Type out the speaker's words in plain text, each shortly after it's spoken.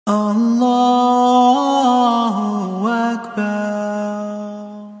Allahu Akbar.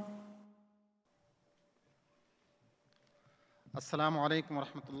 Assalamu alaikum wa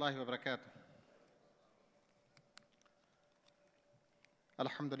rahmatullahi wa barakatuh.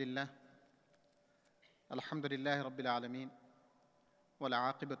 Alhamdulillah. Alhamdulillahi Rabbil Alameen. Wal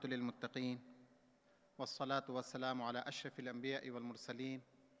aqibatu lil muttaqeen. والصلاة والسلام على أشرف الأنبياء والمرسلين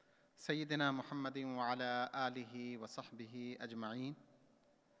سيدنا محمد وعلى آله وصحبه أجمعين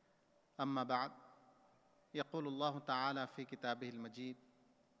أما بعد يقول الله تعالى في كتابه المجيد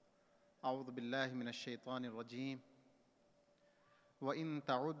أعوذ بالله من الشيطان الرجيم وإن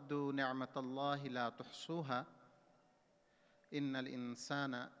تعدوا نعمة الله لا تحصوها إن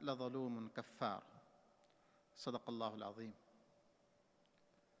الإنسان لظلوم كفار صدق الله العظيم.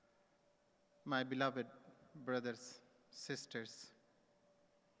 My beloved brothers, sisters,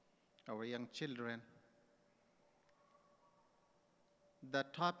 our young children, the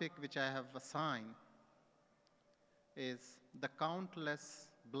topic which I have assigned is the countless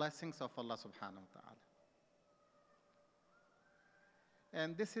blessings of Allah subhanahu wa ta'ala.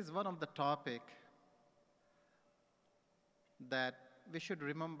 And this is one of the topics that we should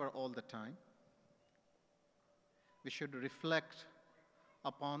remember all the time. We should reflect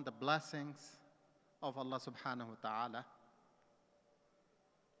upon the blessings of Allah subhanahu wa ta'ala.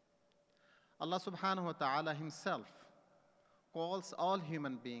 Allah subhanahu wa ta'ala himself calls all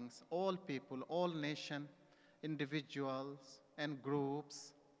human beings, all people, all nations, individuals and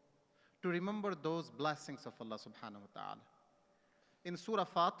groups to remember those blessings of Allah subhanahu wa ta'ala. In Surah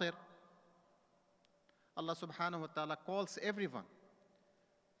Fatir, Allah subhanahu wa ta'ala calls everyone,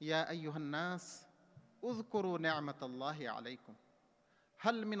 Ya ayyuhan nas, udhkuru ni'matallahi alaykum.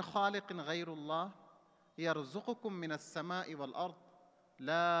 هل من خالق غير الله يرزقكم من السماء والأرض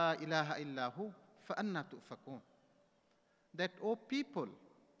لا إله إلا هو فأنا تؤفكون. That, O people,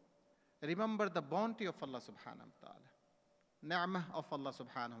 remember the bounty of Allah subhanahu wa ta'ala, ni'mah of Allah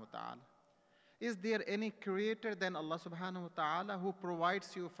subhanahu wa ta'ala. Is there any creator than Allah subhanahu wa ta'ala who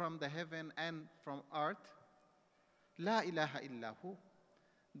provides you from the heaven and from earth? La ilaha illa hu.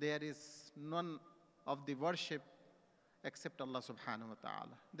 There is none of the worship except Allah subhanahu wa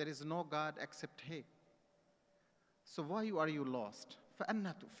ta'ala. There is no God except He. So why are you lost?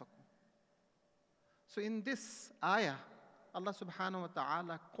 فَأَنَّا تُؤْفَكُونَ. So in this ayah, Allah subhanahu wa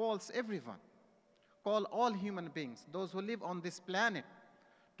ta'ala calls everyone, call all human beings, those who live on this planet,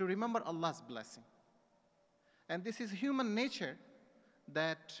 to remember Allah's blessing. And this is human nature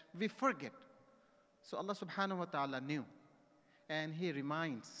that we forget. So Allah subhanahu wa ta'ala knew, and He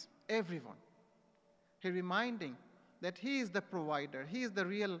reminds everyone. He reminding that He is the provider, He is the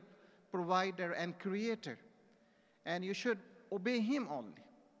real provider and creator, and you should obey Him only.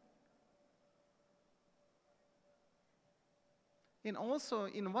 And also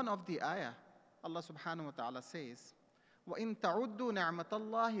in one of the ayah, Allah subhanahu wa ta'ala says, وَإِن تَعُدُّوا نِعْمَةَ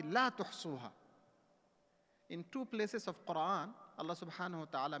اللَّهِ لَا تُحْصُوهَا. In two places of Quran, Allah subhanahu wa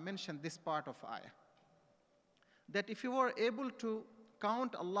ta'ala mentioned this part of ayah, that if you were able to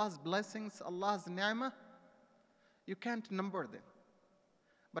count Allah's blessings, Allah's ni'mah, you can't number them.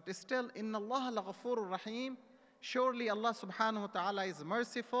 But still, Inna Allah la-ghafurur rahim, surely Allah subhanahu wa ta'ala is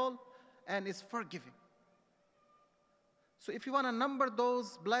merciful and is forgiving. So if you want to number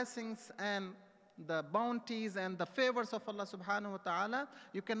those blessings and the bounties and the favors of Allah subhanahu wa ta'ala,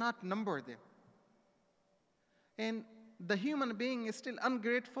 you cannot number them. And the human being is still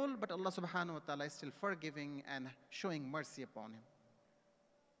ungrateful, but Allah subhanahu wa ta'ala is still forgiving and showing mercy upon him.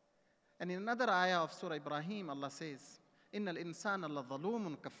 And in another ayah of Surah Ibrahim, Allah says, Innal insana la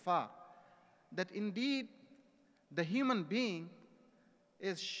zalumun kaffar. That indeed, the human being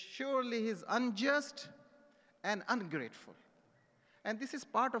is surely his unjust and ungrateful. And this is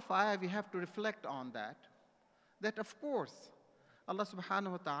part of ayah we have to reflect on that. That of course, Allah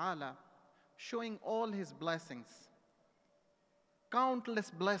subhanahu wa ta'ala showing all His blessings,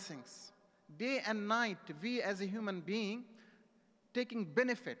 countless blessings, day and night, we as a human being taking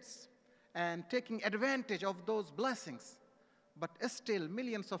benefits and taking advantage of those blessings. But still,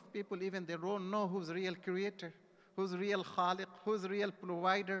 millions of people, even they don't know who's real creator, who's real khaliq, who's real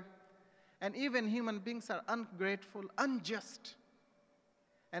provider. And even human beings are ungrateful, unjust.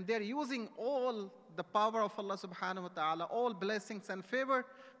 And they're using all the power of Allah subhanahu wa ta'ala, all blessings and favor,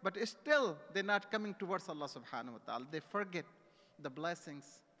 but still they're not coming towards Allah subhanahu wa ta'ala. They forget the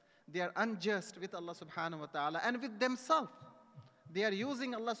blessings. They are unjust with Allah subhanahu wa ta'ala and with themselves. They are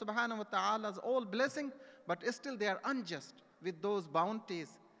using Allah subhanahu wa ta'ala's all blessing, but still they are unjust with those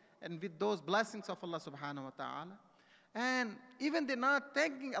bounties and with those blessings of Allah subhanahu wa ta'ala. And even they're not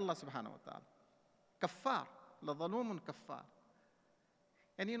thanking Allah subhanahu wa ta'ala. Kaffar, la zalumun kaffar.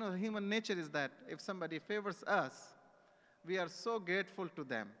 And you know, human nature is that if somebody favors us, we are so grateful to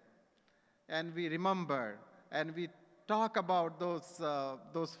them. And we remember, and we talk about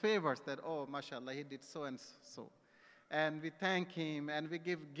those favors that, oh, mashallah, he did so and so. And we thank him, and we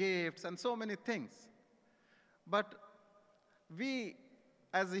give gifts, and so many things. But we,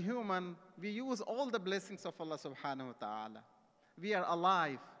 as a human, we use all the blessings of Allah subhanahu wa ta'ala. We are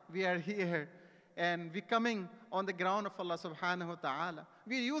alive, we are here, and we're coming on the ground of Allah subhanahu wa ta'ala.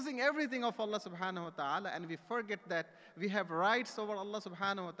 We're using everything of Allah subhanahu wa ta'ala, and we forget that we have rights over Allah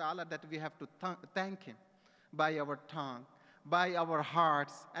subhanahu wa ta'ala, that we have to thank him by our tongue, by our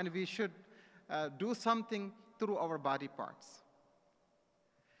hearts, and we should do something through our body parts.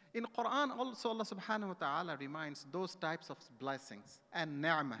 In Quran also Allah subhanahu wa ta'ala reminds those types of blessings and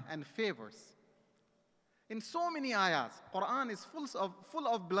ni'mah and favors. In so many ayahs, Quran is full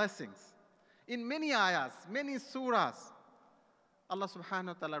of blessings. In many ayahs, many surahs, Allah subhanahu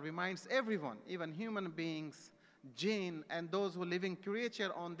wa ta'ala reminds everyone, even human beings, jinn, and those who live in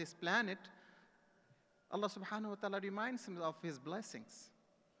creature on this planet, Allah subhanahu wa ta'ala reminds him of his blessings.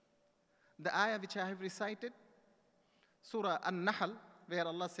 The ayah which I have recited, Surah An-Nahl, where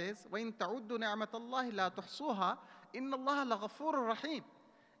Allah says, وَإِن تَعُدُّوا نِعْمَةَ اللَّهِ لَا تُحْصُوهَا إِنَّ اللَّهَ لَغَفُورٌ رَحِيمٌ.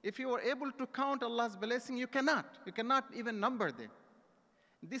 If you are able to count Allah's blessing, you cannot. You cannot even number them.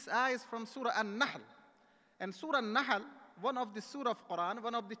 This ayah is from Surah An-Nahl. And Surah An-Nahl, one of the surah of Quran,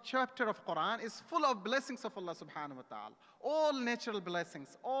 one of the chapter of Quran, is full of blessings of Allah subhanahu wa ta'ala. All natural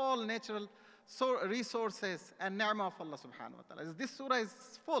blessings, all natural resources and ni'mah of Allah subhanahu wa ta'ala. This surah is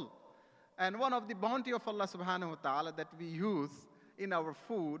full. And one of the bounty of Allah subhanahu wa ta'ala that we use in our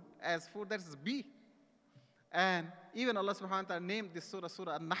food as food, that is bee. And even Allah subhanahu wa ta'ala named this surah,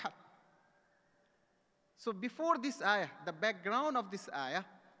 Surah An-Nahl. So before this ayah, the background of this ayah,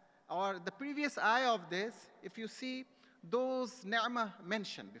 or the previous ayah of this, if you see those ni'mah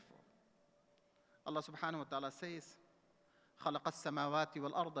mentioned before, Allah subhanahu wa ta'ala says, خَلَقَ السَّمَاوَاتِ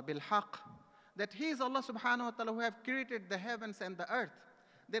وَالْأَرْضَ بِالْحَقِّ, that He is Allah subhanahu wa ta'ala who have created the heavens and the earth.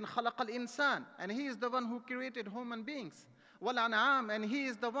 Then خَلَقَ الْإِنسَانِ, and He is the one who created human beings. وَالْأَنْعَامِ, and He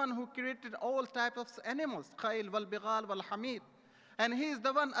is the one who created all types of animals. خَيْلْ وَالْبِغَالِ وَالْحَمِيرِ, and He is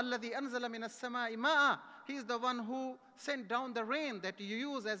the one الَّذِي أَنزَلَ مِنَ السَّمَاءِ مَاءً, He is the one who sent down the rain that you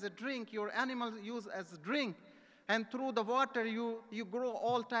use as a drink, your animals use as a drink. And through the water you grow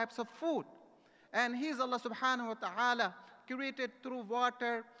all types of food. And He is Allah subhanahu wa ta'ala created through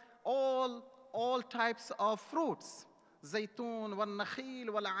water all types of fruits. Zaytun, wal nakhil,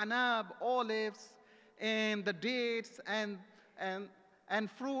 wal anab, olives, and the dates, and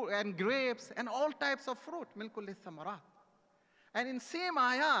fruit, and grapes, and all types of fruit. Min kulli thamarat. And in same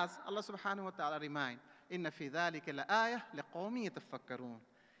ayahs, Allah subhanahu wa ta'ala remind, Inna fi dhalika la ayah liqawmi yatafakkarun.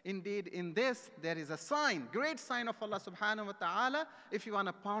 Indeed, in this, there is a sign, great sign of Allah subhanahu wa ta'ala, if you want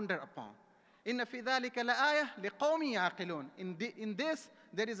to ponder upon. Inna fi dhalika la ayah liqawmi yaqilun. In this,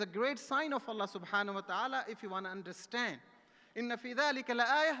 there is a great sign of Allah subhanahu wa ta'ala, if you want to understand. Inna fi dhalika la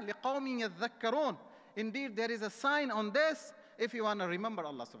ayah liqawmi yadhakkarun. Indeed, there is a sign on this, if you want to remember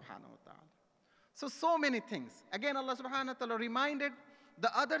Allah subhanahu wa ta'ala. So many things. Again, Allah subhanahu wa ta'ala reminded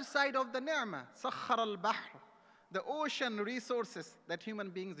the other side of the ni'mah, sakhar al-bahr, the ocean resources that human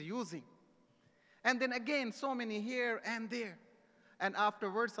beings are using. And then again, so many here and there. And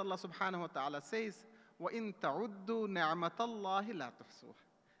afterwards, Allah subhanahu wa ta'ala says, وَإِن تَعُدُّوا نِعْمَةَ اللَّهِ لَا تُحْصُوهَا.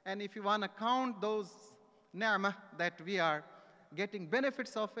 And if you want to count those ni'mah that we are getting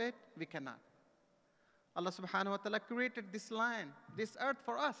benefits of it, we cannot. Allah subhanahu wa ta'ala created this land, this earth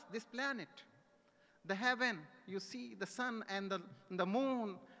for us, this planet. The heaven, you see the sun and the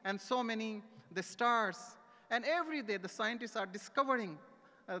moon and so many, the stars. And every day the scientists are discovering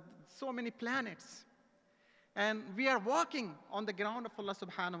so many planets. And we are walking on the ground of Allah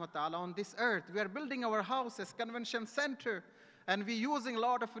subhanahu wa ta'ala on this earth. We are building our houses, convention center, and we're using a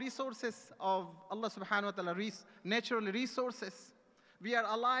lot of resources of Allah subhanahu wa ta'ala, natural resources. We are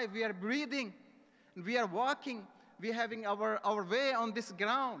alive, we are breathing, we are walking, we are having our way on this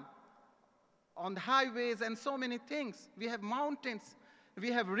ground, on the highways and so many things. We have mountains,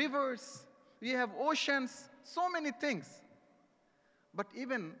 we have rivers, we have oceans, so many things. But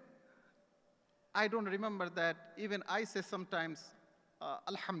even, I don't remember that, even I say sometimes,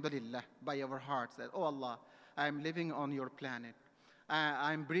 Alhamdulillah, by our hearts, that, oh Allah, I am living on your planet.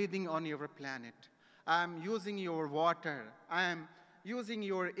 I am breathing on your planet. I am using your water. I am using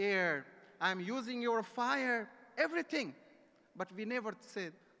your air. I am using your fire, everything. But we never say,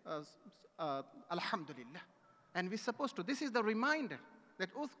 Alhamdulillah. And we're supposed to. This is the reminder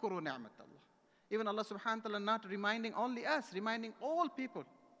that Uthkuru ni'matallah. Even Allah subhanahu wa ta'ala not reminding only us, reminding all people.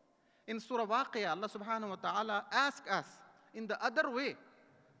 In Surah Waqiyah, Allah subhanahu wa ta'ala asks us in the other way,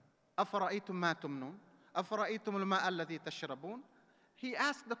 أَفَرَأَيْتُمْ مَا تُمْنُونَ أَفَرَأَيْتُمُ الْمَاءَ الَّذِي تَشْرَبُونَ. He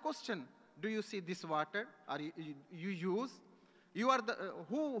asked the question, do you see this water? Are you use? You are the,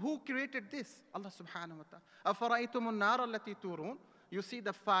 who created this? Allah subhanahu wa ta'ala. أَفَرَأَيْتُمُ النَّارَ الَّتِي تُورُونَ. You see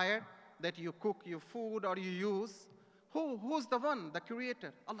the fire that you cook your food or you use. Who's the one, the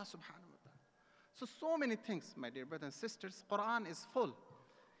creator? Allah subhanahu wa ta'ala. So many things, my dear brothers and sisters. Quran is full.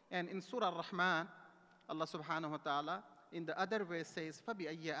 And in Surah Ar-Rahman, Allah subhanahu wa ta'ala, in the other way says,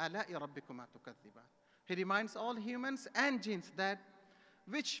 فَبِأَيِّ آلَاءِ رَبِّكُمَا تُكَذِّبَانِ. He reminds all humans and jinns that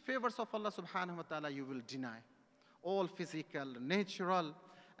which favors of Allah subhanahu wa ta'ala you will deny. All physical, natural,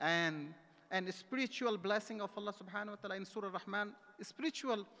 and spiritual blessing of Allah subhanahu wa ta'ala in Surah Ar-Rahman,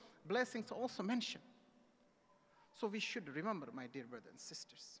 spiritual blessings also mentioned. So we should remember, my dear brothers and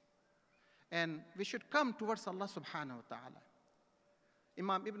sisters. And we should come towards Allah subhanahu wa ta'ala.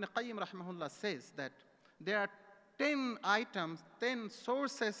 Imam Ibn Qayyim rahimahullah says that there are 10 items, 10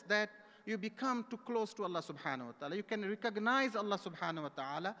 sources that you become too close to Allah subhanahu wa ta'ala. You can recognize Allah subhanahu wa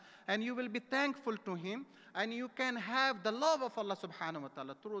ta'ala and you will be thankful to Him and you can have the love of Allah subhanahu wa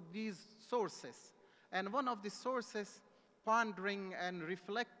ta'ala through these sources. And one of the sources, pondering and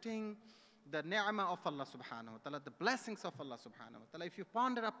reflecting the ni'mah of Allah subhanahu wa ta'ala, the blessings of Allah subhanahu wa ta'ala. If you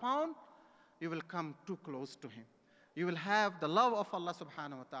ponder upon, you will come too close to Him. You will have the love of Allah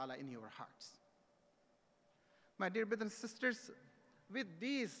subhanahu wa ta'ala in your hearts. My dear brothers and sisters, with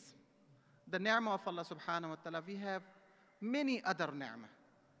these, the ni'mah of Allah subhanahu wa ta'ala, we have many other ni'mah.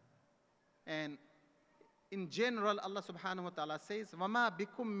 And in general, Allah subhanahu wa ta'ala says, وَمَا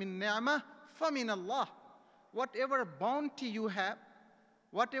بِكُم مِّن نِعْمَةٍ فَمِنَ اللَّهِ. Whatever bounty you have,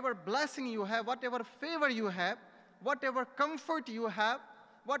 whatever blessing you have, whatever favor you have, whatever comfort you have,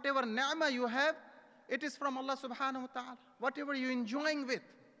 whatever ni'mah you have, it is from Allah subhanahu wa ta'ala. Whatever you're enjoying with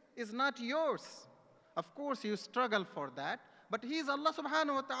is not yours. Of course, you struggle for that, but He is Allah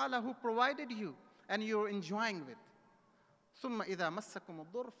subhanahu wa ta'ala who provided you and you're enjoying with. ثُمَّ إِذَا مَسَّكُمُ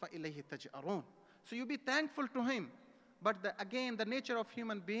الضُّرُّ فَإِلَيْهِ تَجْأَرُونَ. So you be thankful to Him. But again, the nature of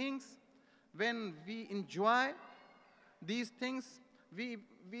human beings, when we enjoy these things, we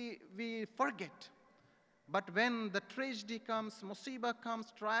forget. But when the tragedy comes, musibah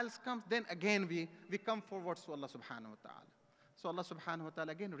comes, trials comes, then again we come forward to Allah subhanahu wa ta'ala. So Allah subhanahu wa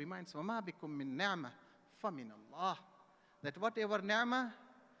ta'ala again reminds, وَمَا بِكُم مِّن نِعْمَةٍ فَمِنَ اللَّهِ. That whatever ni'mah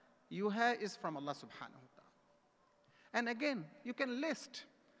you have is from Allah subhanahu wa ta'ala. And again, you can list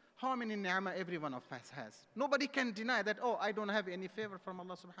how many ni'mah every one of us has. Nobody can deny that, oh, I don't have any favor from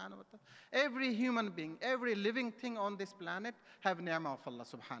Allah subhanahu wa ta'ala. Every human being, every living thing on this planet have ni'mah of Allah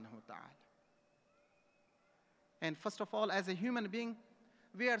subhanahu wa ta'ala. And first of all, as a human being,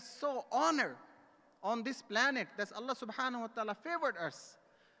 we are so honored on this planet that Allah subhanahu wa ta'ala favored us,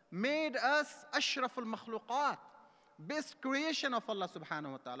 made us ashraful makhluqat, best creation of Allah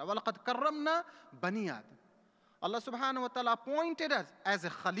subhanahu wa ta'ala. وَلَقَدْ كَرَّمْنَا بَنِي آدَمَ. Allah subhanahu wa ta'ala appointed us as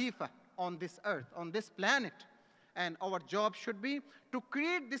a khalifa on this earth, on this planet. And our job should be to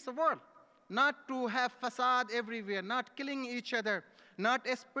create this world, not to have fasad everywhere, not killing each other, not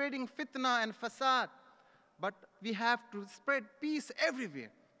spreading fitna and fasad, but we have to spread peace everywhere,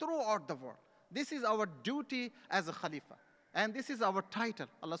 throughout the world. This is our duty as a khalifa. And this is our title.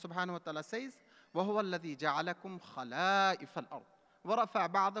 Allah subhanahu wa ta'ala says, وَهُوَ الَّذِي جَعَلَكُمْ خَلَائِفَ الْأَرْضِ وَرَفَعَ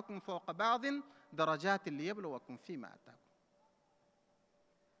بَعْضَكُمْ فَوْقَ بَعْضٍ دَرَجَاتٍ لِيَبْلُوَكُمْ فِيمَا آتَاكُمْ.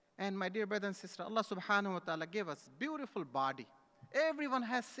 And my dear brother and sister, Allah subhanahu wa ta'ala gave us beautiful body. Everyone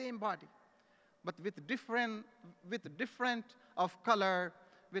has same body, but with different of color,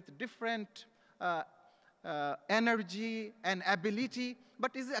 with different energy and ability.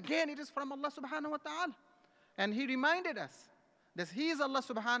 But again, it is from Allah subhanahu wa ta'ala. And He reminded us that He is Allah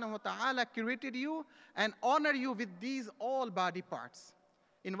subhanahu wa ta'ala created you and honor you with these all body parts.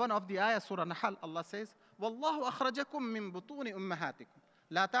 In one of the ayahs, Surah Nahl, Allah says, وَاللَّهُ أَخْرَجَكُم مِّن بُطُونِ أُمَّهَاتِكُمْ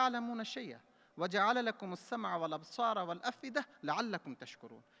لَا تَعْلَمُونَ شَيْئًا وَجَعَلَ لَكُمُ السَّمْعَ وَالْأَبْصَارَ وَالْأَفْئِدَةَ لَعَلَّكُمْ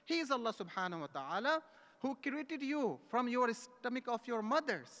تَشْكُرُونَ. He is Allah subhanahu wa ta'ala who created you from your stomach of your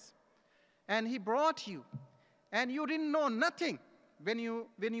mothers. And He brought you. And you didn't know nothing when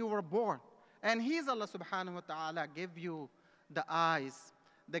you were born. And He is Allah subhanahu wa ta'ala gave you the eyes,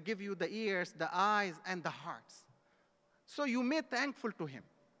 they give you the ears, the eyes, and the hearts. So you may thankful to Him.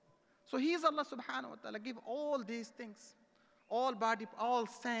 So He is Allah subhanahu wa ta'ala give all these things, all body, all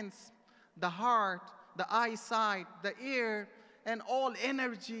sense, the heart, the eyesight, the ear, and all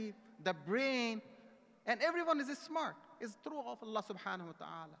energy, the brain, and everyone is smart. It's through of Allah subhanahu wa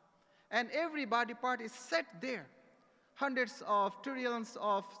ta'ala. And every body part is set there. Hundreds of trillions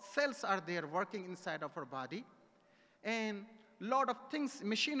of cells are there working inside of our body. And lot of things,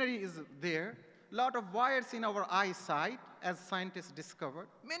 machinery is there. Lot of wires in our eyesight. as scientists discovered,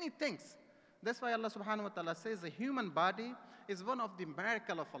 many things. That's why Allah subhanahu wa ta'ala says the human body is one of the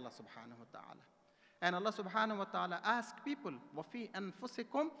miracles of Allah subhanahu wa ta'ala. And Allah subhanahu wa ta'ala asks people, وَفِي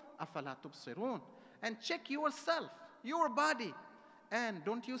أَنفُسِكُمْ أَفَلَا تُبْصِرُونَ, and check yourself, your body. And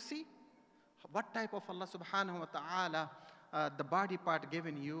don't you see what type of Allah subhanahu wa ta'ala the body part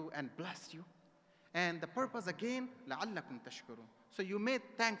given you and blessed you? And the purpose again, لَعَلَّكُمْ تَشْكُرُونَ. So you made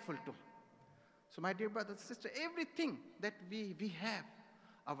thankful to Him. So my dear brothers and sisters, everything that we have,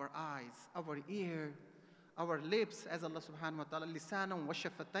 our eyes, our ear, our lips, as Allah subhanahu wa ta'ala, lisanam wa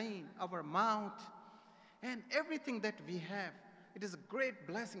shafatayn, our mouth, and everything that we have, it is a great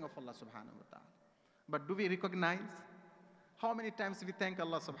blessing of Allah subhanahu wa ta'ala. But do we recognize how many times we thank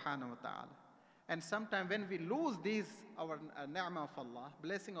Allah subhanahu wa ta'ala? And sometimes when we lose these, our ni'mah of Allah,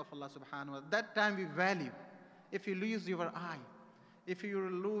 blessing of Allah subhanahu wa ta'ala, that time we value. If you lose your eye, if you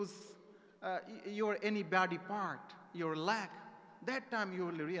lose your any body part, your leg, that time you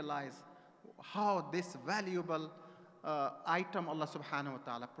will realize how this valuable item Allah subhanahu wa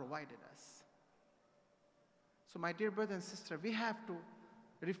ta'ala provided us. So my dear brother and sister, we have to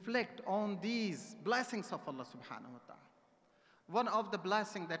reflect on these blessings of Allah subhanahu wa ta'ala. One of the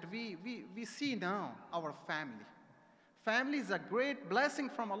blessings that we see now, our family. Family is a great blessing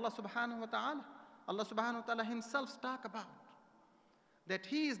from Allah subhanahu wa ta'ala. Allah subhanahu wa ta'ala Himself talk about that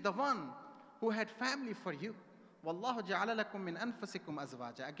He is the one who had family for you. وَاللَّهُ جَعَلَ لَكُم مِّنْ أَنفُسِكُمْ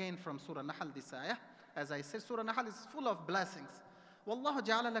أَزْوَاجًا. Again from Surah Nahl, this ayah. As I said, Surah Nahl is full of blessings. وَاللَّهُ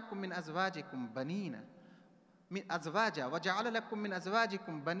جَعَلَ لَكُم مِّنْ أَزْوَاجِكُمْ بَنِينَ من أزواجا وجعل لكم من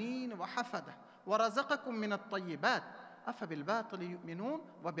أزواجكم بنين وحفدة ورزقكم من الطيبات أفبالباطل يؤمنون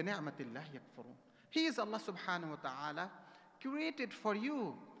وبنعمة الله يكفرون. He is Allah subhanahu wa ta'ala created for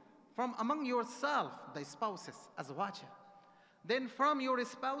you from among yourself the spouses, azwaja. Then from your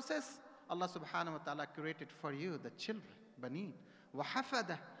spouses, Allah subhanahu wa ta'ala created for you the children, banin,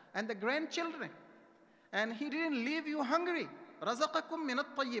 wahafada, and the grandchildren. And He didn't leave you hungry. رزقكم من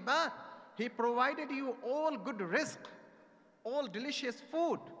الطيبات. He provided you all good rizq, all delicious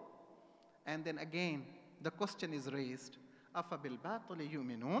food. And then again, the question is raised, أَفَبِالْبَاطِلِ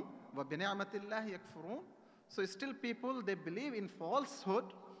يُؤْمِنُونَ وَبِنِعْمَةِ اللَّهِ يَكْفُرُونَ. So still people, they believe in falsehood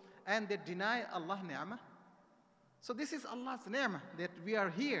and they deny Allah ni'mah. So this is Allah's ni'mah, that we are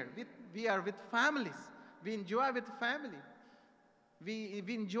here, we are with families, we enjoy with family. We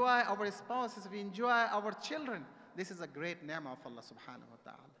enjoy our spouses, we enjoy our children. This is a great ni'mah of Allah subhanahu wa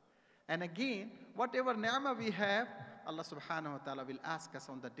ta'ala. And again, whatever ni'mah we have, Allah subhanahu wa ta'ala will ask us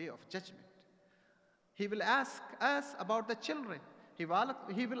on the day of judgment. He will ask us about the children. He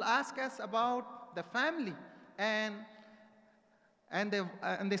will ask us about the family and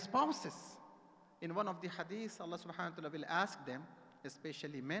the spouses. In one of the hadiths, Allah subhanahu wa ta'ala will ask them,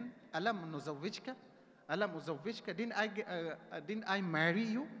 especially men, Alam nuzawwijka? Alam uzawwijka? Didn't I marry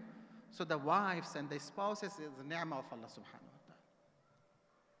you? So the wives and the spouses is the ni'mah of Allah subhanahu wa ta'ala.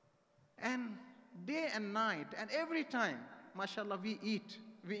 And day and night, and every time, mashallah, we eat,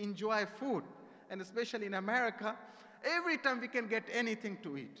 we enjoy food. And especially in America, every time we can get anything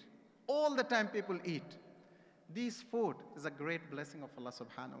to eat. All the time people eat. This food is a great blessing of Allah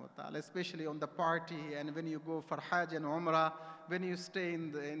subhanahu wa ta'ala, especially on the party and when you go for Hajj and Umrah, when you stay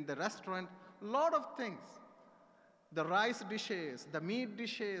in the restaurant, a lot of things. The rice dishes, the meat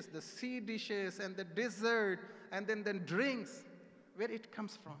dishes, the sea dishes, and the dessert, and then drinks. Where it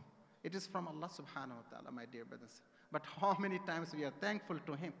comes from? It is from Allah subhanahu wa ta'ala, my dear brothers. But how many times we are thankful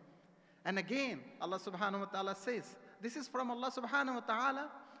to Him? And again, Allah subhanahu wa ta'ala says, this is from Allah subhanahu wa ta'ala,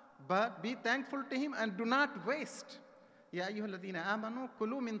 but be thankful to Him and do not waste. Ya ayyuhalladhina amanu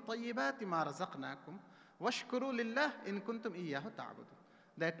kulu min tayyibati ma razaqnakum washkuru lillah in kuntum iyyahu ta'budun.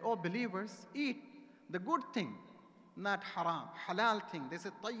 That, all believers, eat the good thing, not haram, halal thing. This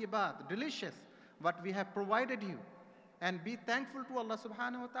is tayyibat, delicious, what we have provided you. And be thankful to Allah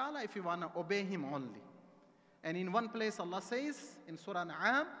subhanahu wa ta'ala if you want to obey Him only. And in one place Allah says, in Surah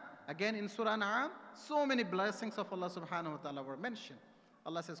An'am, again in Surah An'am, so many blessings of Allah subhanahu wa ta'ala were mentioned.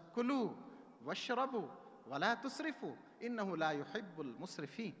 Allah says, Kulu washrabu wa la tusrifu innahu la yuhibbul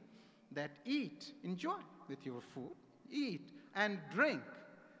musrifin. That eat, enjoy with your food, eat and drink,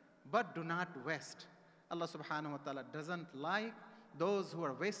 but do not waste. Allah subhanahu wa ta'ala doesn't like those who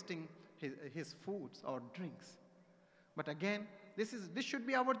are wasting his foods or drinks. But again, this should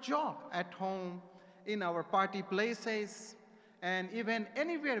be our job at home, in our party places, and even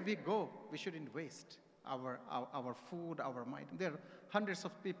anywhere we go, we shouldn't waste our food, our mind. There are hundreds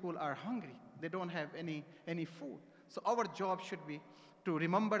of people are hungry. They don't have any food. So our job should be to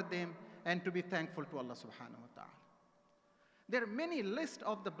remember them and to be thankful to Allah subhanahu wa ta'ala. There are many lists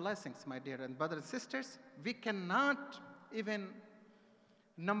of the blessings, my dear and brothers and sisters. We cannot even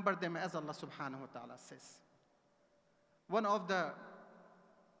number them as Allah subhanahu wa ta'ala says. One of the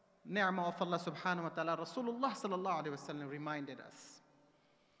ni'mah of Allah subhanahu wa ta'ala, Rasulullah sallallahu alayhi wa sallam reminded us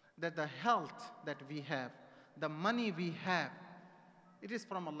that the health that we have, the money we have, it is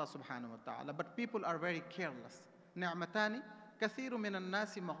from Allah subhanahu wa ta'ala. But people are very careless. نعمتان كثير من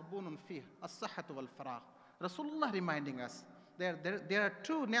الناس مغبون فيه الصحة والفراغ. Rasulullah reminding us there are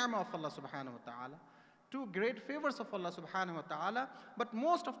two ni'mah of Allah subhanahu wa ta'ala, two great favors of Allah subhanahu wa ta'ala, but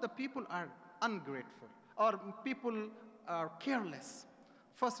most of the people are ungrateful or people are careless.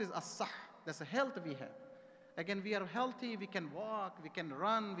 First is as-sah, that's the health we have. Again, we are healthy, we can walk, we can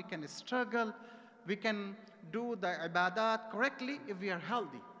run, we can struggle, we can do the ibadat correctly if we are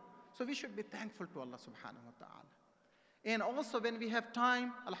healthy. So we should be thankful to Allah subhanahu wa ta'ala. And also when we have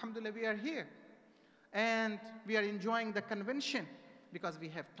time, alhamdulillah, we are here. And we are enjoying the convention because we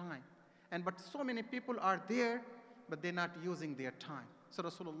have time. But so many people are there, but they're not using their time. So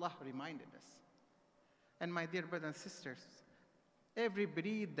Rasulullah reminded us. And my dear brothers and sisters, every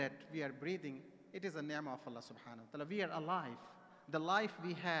breath that we are breathing, it is a ni'mah of Allah subhanahu wa ta'ala. We are alive. The life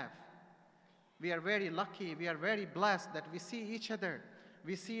we have, we are very lucky, we are very blessed that we see each other.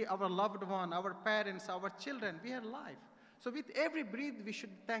 We see our loved one, our parents, our children, we are alive. So with every breath, we should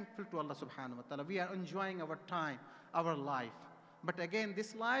be thankful to Allah subhanahu wa ta'ala. We are enjoying our time, our life. But again,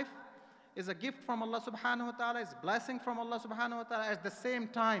 this life is a gift from Allah subhanahu wa ta'ala, it's a blessing from Allah subhanahu wa ta'ala. At the same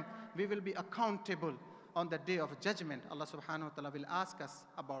time, we will be accountable on the day of judgment. Allah subhanahu wa ta'ala will ask us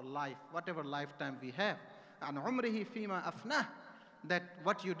about life, whatever lifetime we have. And umrihi fima afnah, that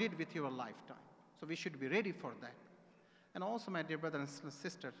what you did with your lifetime. So we should be ready for that. And also, my dear brothers and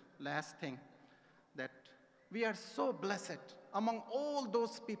sisters, last thing, that we are so blessed among all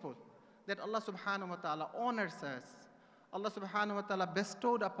those people that Allah subhanahu wa ta'ala honors us. Allah subhanahu wa ta'ala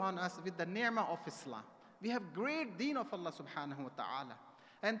bestowed upon us with the ni'mah of Islam. We have great deen of Allah subhanahu wa ta'ala.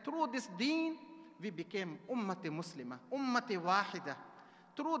 And through this deen, we became ummati muslima, ummati wahida.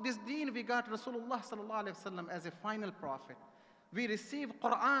 Through this deen, we got Rasulullah sallallahu alayhi wa sallam as a final prophet. We received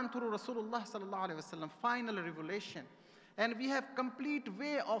Quran through Rasulullah sallallahu alayhi wa sallam, final revelation. And we have complete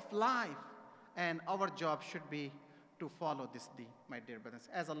way of life. And our job should be to follow this deen, my dear brothers.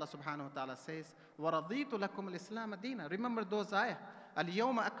 As Allah subhanahu wa ta'ala says, وَرَضِيتُ لَكُمُ الْإِسْلَامَ دِينًا. Remember those ayah.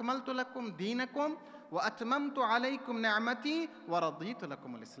 الْيَوْمَ أَكْمَلْتُ لَكُمْ دِينَكُمْ وَأَتْمَمْتُ عَلَيْكُمْ نِعْمَتِي وَرَضِيتُ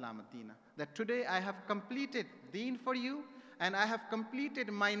لَكُمُ الْإِسْلَامَ دِينًا. That today I have completed deen for you, and I have completed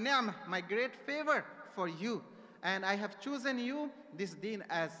my ni'mah, my great favor for you. And I have chosen you, this deen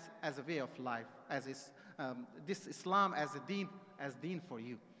as a way of life, as this Islam as a deen for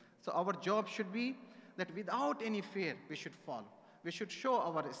you. So our job should be that without any fear, we should follow. We should show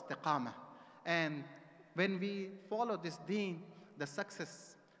our istiqamah. And when we follow this deen, the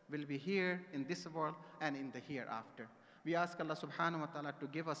success will be here in this world and in the hereafter. We ask Allah subhanahu wa ta'ala to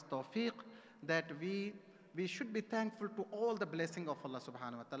give us tawfiq, that we should be thankful to all the blessing of Allah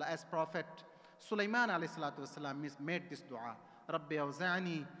subhanahu wa ta'ala. As Prophet Sulaiman alayhi salatu wasalam made this dua, رَبِّ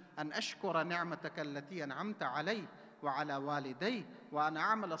أَوْزَعْنِي أَنْ أَشْكُرَ نِعْمَتَكَ الَّتِي أَنْعَمْتَ عَلَيَّ وعلى والدي وأن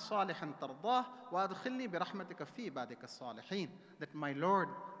أعمل صالحا ترضاه وأدخلني برحمتك في عبادك الصالحين. That my Lord,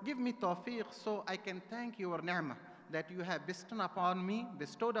 give me tawfiq so I can thank your ni'mah that you have bestowed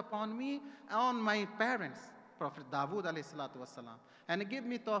upon me, on my parents, Prophet Dawood alayhi salatu wasalam. And give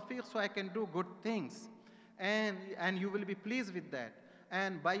me tawfiq so I can do good things. And you will be pleased with that.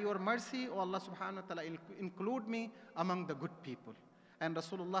 And by your mercy, O Allah subhanahu wa ta'ala, include me among the good people. And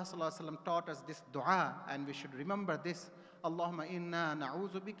Rasulullah sallallahu alaihi wasallam taught us this dua, and we should remember this. Allahumma inna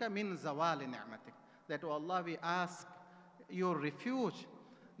na'udhu bika min zawali ni'matik. That, O Allah, we ask your refuge,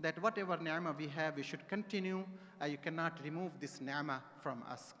 that whatever ni'mah we have, we should continue. You cannot remove this ni'mah from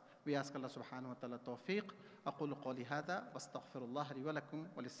us. We ask Allah subhanahu wa ta'ala tawfiq. أقول قولي هذا واستغفر الله لي ولكم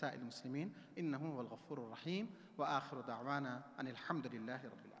ولسائر المسلمين إنه هو الغفور الرحيم وآخر دعوانا أن الحمد لله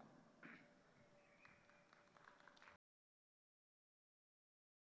رب العالمين.